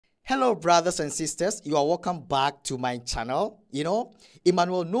Hello brothers and sisters, you are welcome back to my channel.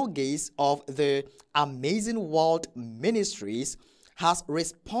 Emmanuel Nougaisse of the Amazing World Ministries has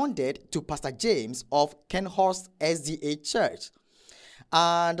responded to Pastor James of Kenhorst SDA Church.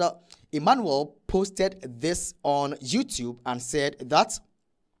 And Emmanuel posted this on YouTube and said that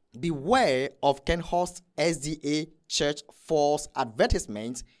beware of Kenhorst SDA Church false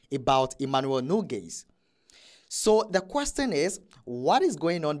advertisements about Emmanuel Nougaisse. So the question is, what is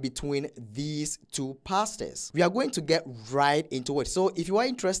going on between these two pastors? We are going to get right into it. So if you are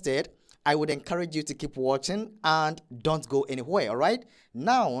interested, I would encourage you to keep watching and don't go anywhere, all right?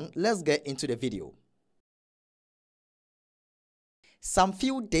 Now, let's get into the video. Some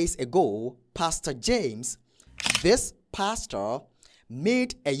few days ago, Pastor James, this pastor,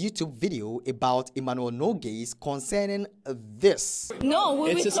 made a YouTube video about Emmanuel Nougaisse concerning this. No,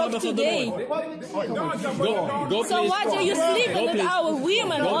 we will talk today. So why do you sleep with our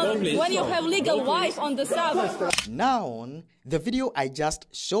women when you have legal wife on the Sabbath? Now, the video I just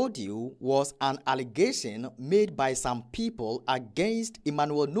showed you was an allegation made by some people against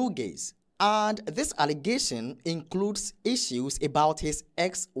Emmanuel Nougaisse. And this allegation includes issues about his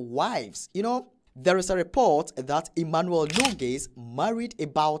ex-wives. There is a report that Emmanuel Nougaisse married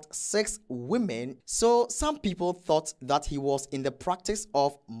about 6 women, so some people thought that he was in the practice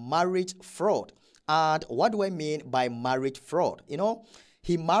of marriage fraud. And what do I mean by marriage fraud?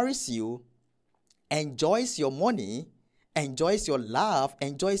 He marries you, enjoys your money, enjoys your love,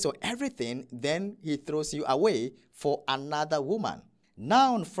 enjoys your everything, then he throws you away for another woman.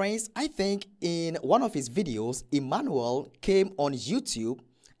 Now, friends, I think in one of his videos, Emmanuel came on YouTube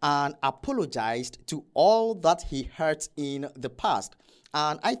and apologized to all that he hurt in the past.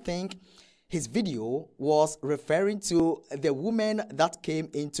 And I think his video was referring to the woman that came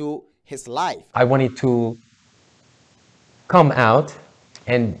into his life. I wanted to come out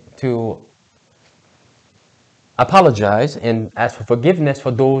and to apologize and ask for forgiveness for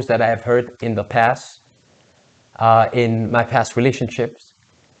those that I have hurt in the past, in my past relationships,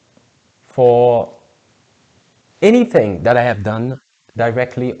 for anything that I have done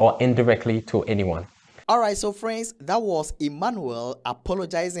directly or indirectly to anyone. All right, so friends, that was Emmanuel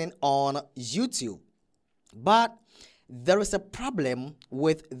apologizing on YouTube. But there is a problem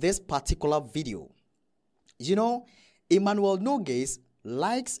with this particular video. Emmanuel Nougaisse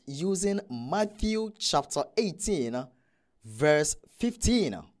likes using Matthew chapter 18, verse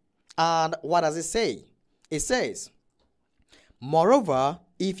 15. And what does it say? It says, "Moreover,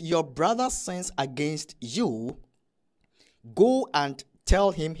 if your brother sins against you, go and tell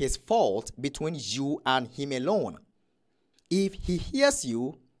him his fault between you and him alone. If he hears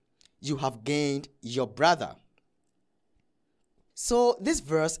you, you have gained your brother." So this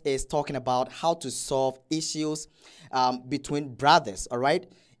verse is talking about how to solve issues between brothers, all right?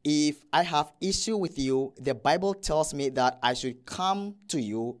 If I have issue with you, the Bible tells me that I should come to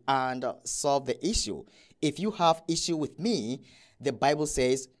you and solve the issue. If you have issue with me, the Bible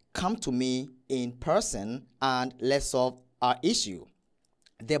says, come to me in person and let's solve our issue.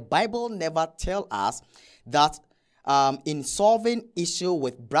 The Bible never tells us that in solving issue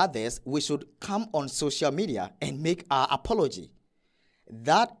with brothers, we should come on social media and make our apology.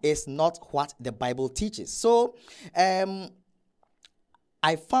 That is not what the Bible teaches. So I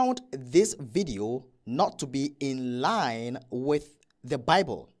found this video not to be in line with the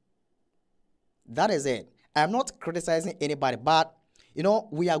Bible. That is it. I'm not criticizing anybody, but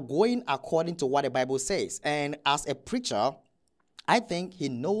we are going according to what the Bible says. And as a preacher, I think he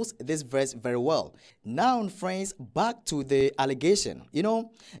knows this verse very well. Now, friends, back to the allegation.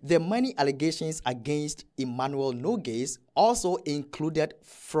 The many allegations against Emmanuel Nougaisse also included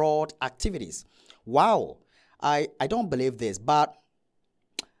fraud activities. Wow, I don't believe this, but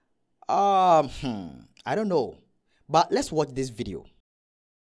I don't know. But let's watch this video.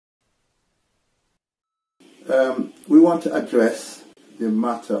 We want to address the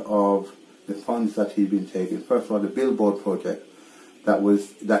matter of the funds that he's been taking. First of all, the billboard project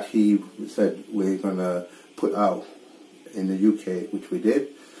that he said we're going to put out in the UK, which we did.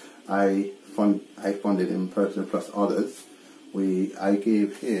 I funded him personally plus others. I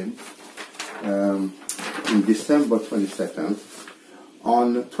gave him in December 22nd.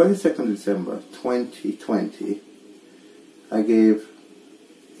 On 22nd December 2020, I gave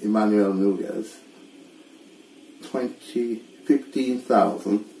Emmanuel Nougaisse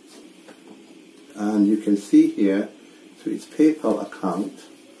 15,000, and you can see here to his PayPal account,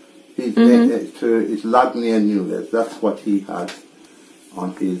 to his Lagny and Nougaisse. That's what he has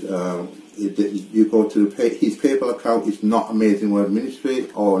on his. You go to his PayPal account. It's not Amazing World Ministry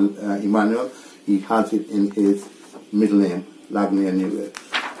or Emmanuel. He has it in his middle name, Lagny and Nougaisse.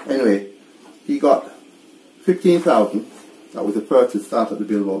 Anyway, he got 15,000. That was the first to start of the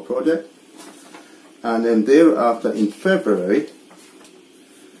billboard project. And then thereafter, in February,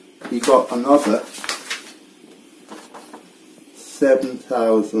 he got another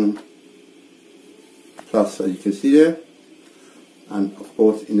 7,000 plus, as you can see there. And of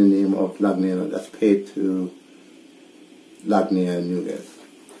course, in the name of Emmanuel, that's paid to Emmanuel Nougaisse.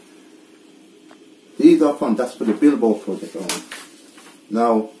 These are funds, that's for the billboard project only.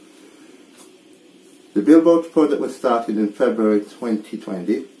 Now, the billboard project was started in February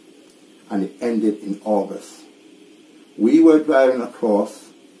 2020 and it ended in August. We were driving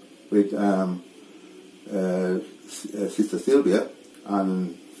across with Sister Sylvia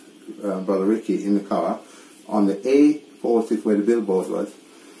and Brother Ricky in the car on the A46 where the billboard was,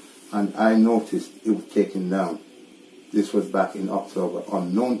 and I noticed it was taken down. This was back in October,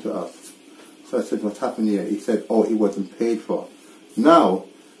 unknown to us. So I said, what's happened here? He said, oh, it wasn't paid for. Now,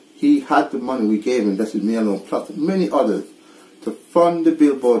 he had the money we gave him, that's me alone, plus many others, to fund the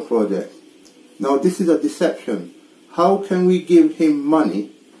billboard project. Now, this is a deception. How can we give him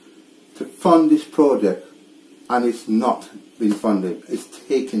money to fund this project and it's not been funded? It's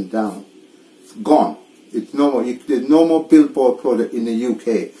taken down. It's gone. It's no more. There's no more billboard project in the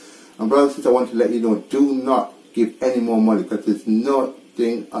UK. And brothers and sisters, I want to let you know, do not give any more money because there's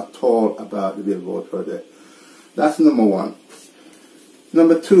nothing at all about the billboard project. That's number one.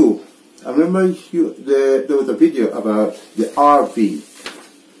 Number two, I remember there was a video about the RV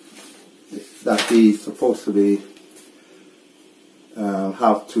that he's supposed to be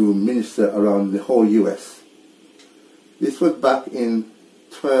have to minister around the whole US. This was back in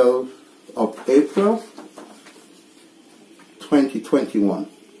 12th of April 2021,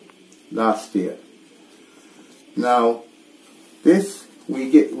 last year. Now, this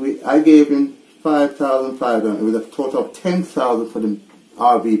I gave him 5,500. It was a total of 10,000 for the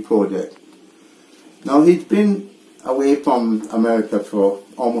RV project. Now he's been away from America for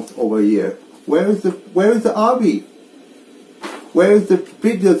almost over a year. Where is the RV? Where is the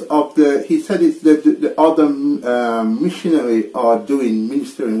videos of the? He said it's the other missionary are doing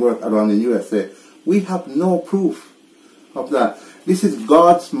ministering work around in USA. We have no proof of that. This is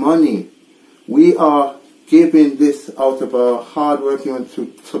God's money. We are giving this out of our hard working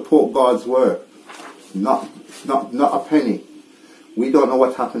to support God's work. Not a penny. We don't know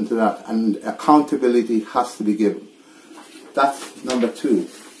what happened to that, and accountability has to be given. That's number two.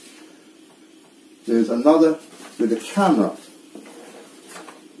 There's another with the camera.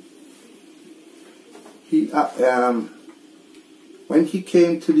 He when he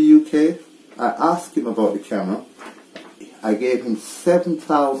came to the UK, I asked him about the camera. I gave him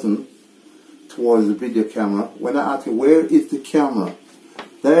 7,000 towards the video camera. When I asked him, where is the camera?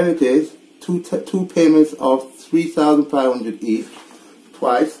 There it is. Two payments of 3,500 each,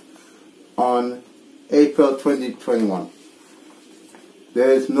 twice, on April 2021.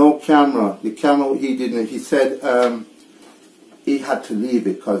 There is no camera. The camera he said he had to leave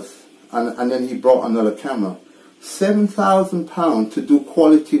it and then he brought another camera. £7,000 to do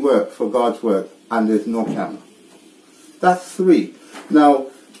quality work for God's work, and there's no camera. That's three. Now,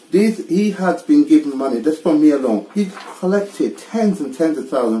 he has been given money, just from me alone. He's collected tens and tens of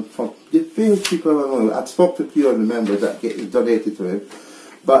thousands from the various people around. I've spoken to a few of the members that get donated to him.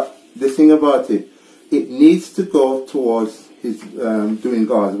 But the thing about it, it needs to go towards his doing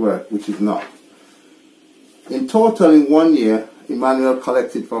God's work, which is not. In total, in 1 year, Emmanuel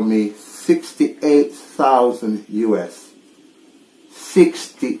collected from me 68,000 US.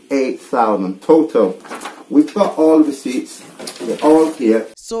 68,000 total. We've got all the receipts. They're all here.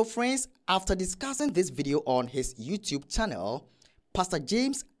 So friends, after discussing this video on his YouTube channel, Pastor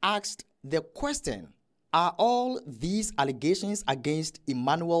James asked the question, are all these allegations against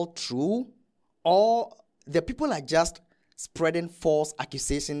Emmanuel true, or the people are just spreading false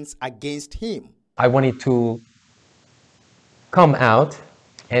accusations against him? I wanted to come out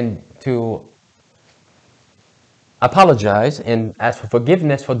and to apologize and ask for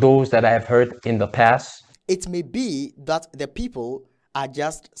forgiveness for those that I have hurt in the past. It may be that the people are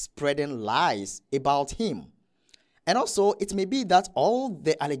just spreading lies about him. And also, it may be that all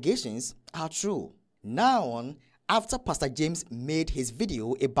the allegations are true. Now, after Pastor James made his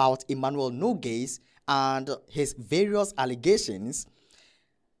video about Emmanuel Nougaisse and his various allegations,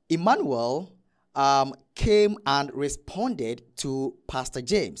 Emmanuel came and responded to Pastor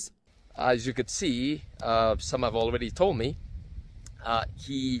James. As you could see, some have already told me,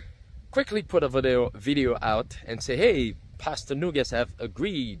 he quickly put a video out and say, hey, Pastor Nougaisse have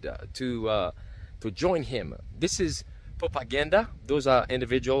agreed to join him. This is propaganda. Those are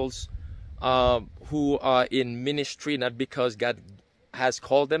individuals who are in ministry not because God has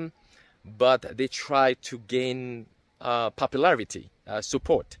called them, but they try to gain popularity,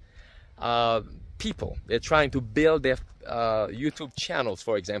 support. People, they're trying to build their YouTube channels,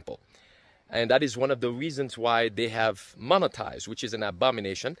 for example. And that is one of the reasons why they have monetized, which is an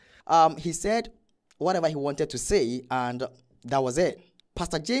abomination. He said whatever he wanted to say, and that was it.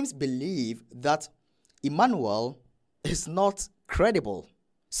 Pastor James believed that Emmanuel is not credible,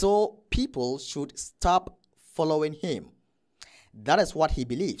 so people should stop following him. That is what he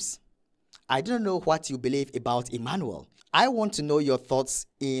believes. I don't know what you believe about Emmanuel. I want to know your thoughts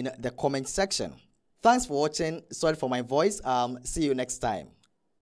in the comment section. Thanks for watching. Sorry for my voice. See you next time.